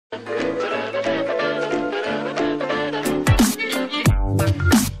Hi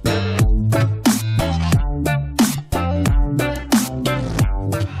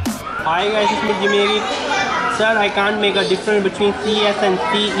guys, it's me Jimmy. Sir, I can't make a difference between CS and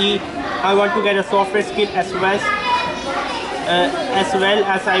CE. I want to get a software skill as well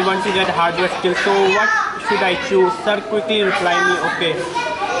as I want to get hardware skill. So what should I choose? Sir, quickly reply me. Okay.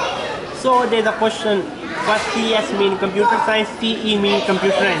 So there's a question. First, CS mean computer science, CE mean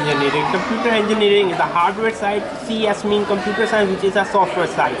computer engineering. Computer engineering is the hardware side. CS mean computer science, which is a software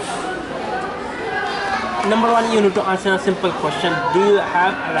side. Number one, you need to answer a simple question. Do you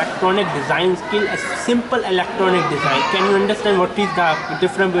have electronic design skill? A simple electronic design. Can you understand what is the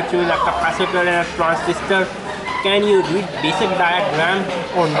difference between a capacitor and a transistor? Can you read basic diagram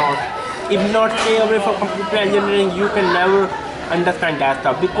or not? If not, stay away from computer engineering. You can never understand that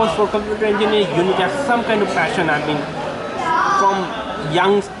stuff, because for computer engineering you need to have some kind of passion. I mean, from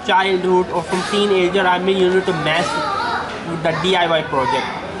young childhood or from teenager, I mean, you need to mess with the DIY project.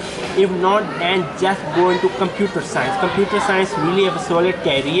 If not, then just go into computer science. Computer science really have a solid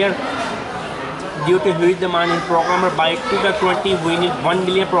career due to huge demand in programmer. By 2020 we need 1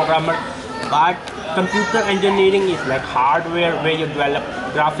 million programmer. But computer engineering is like hardware, where you develop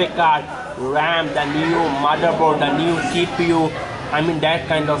graphic card, RAM, the new motherboard, the new CPU, I mean that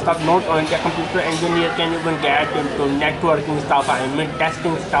kind of stuff. Not only a computer engineer can even get into networking stuff, I mean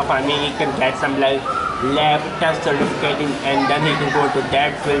testing stuff. I mean, he can get some like lab test certificate and then he can go to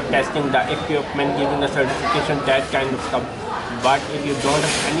that field, testing the equipment, giving the certification, that kind of stuff. But if you don't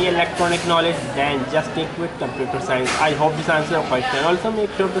have any electronic knowledge, then just stick with computer science. I hope this answers your question. Also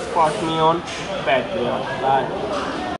make sure to support me on Patreon. Bye.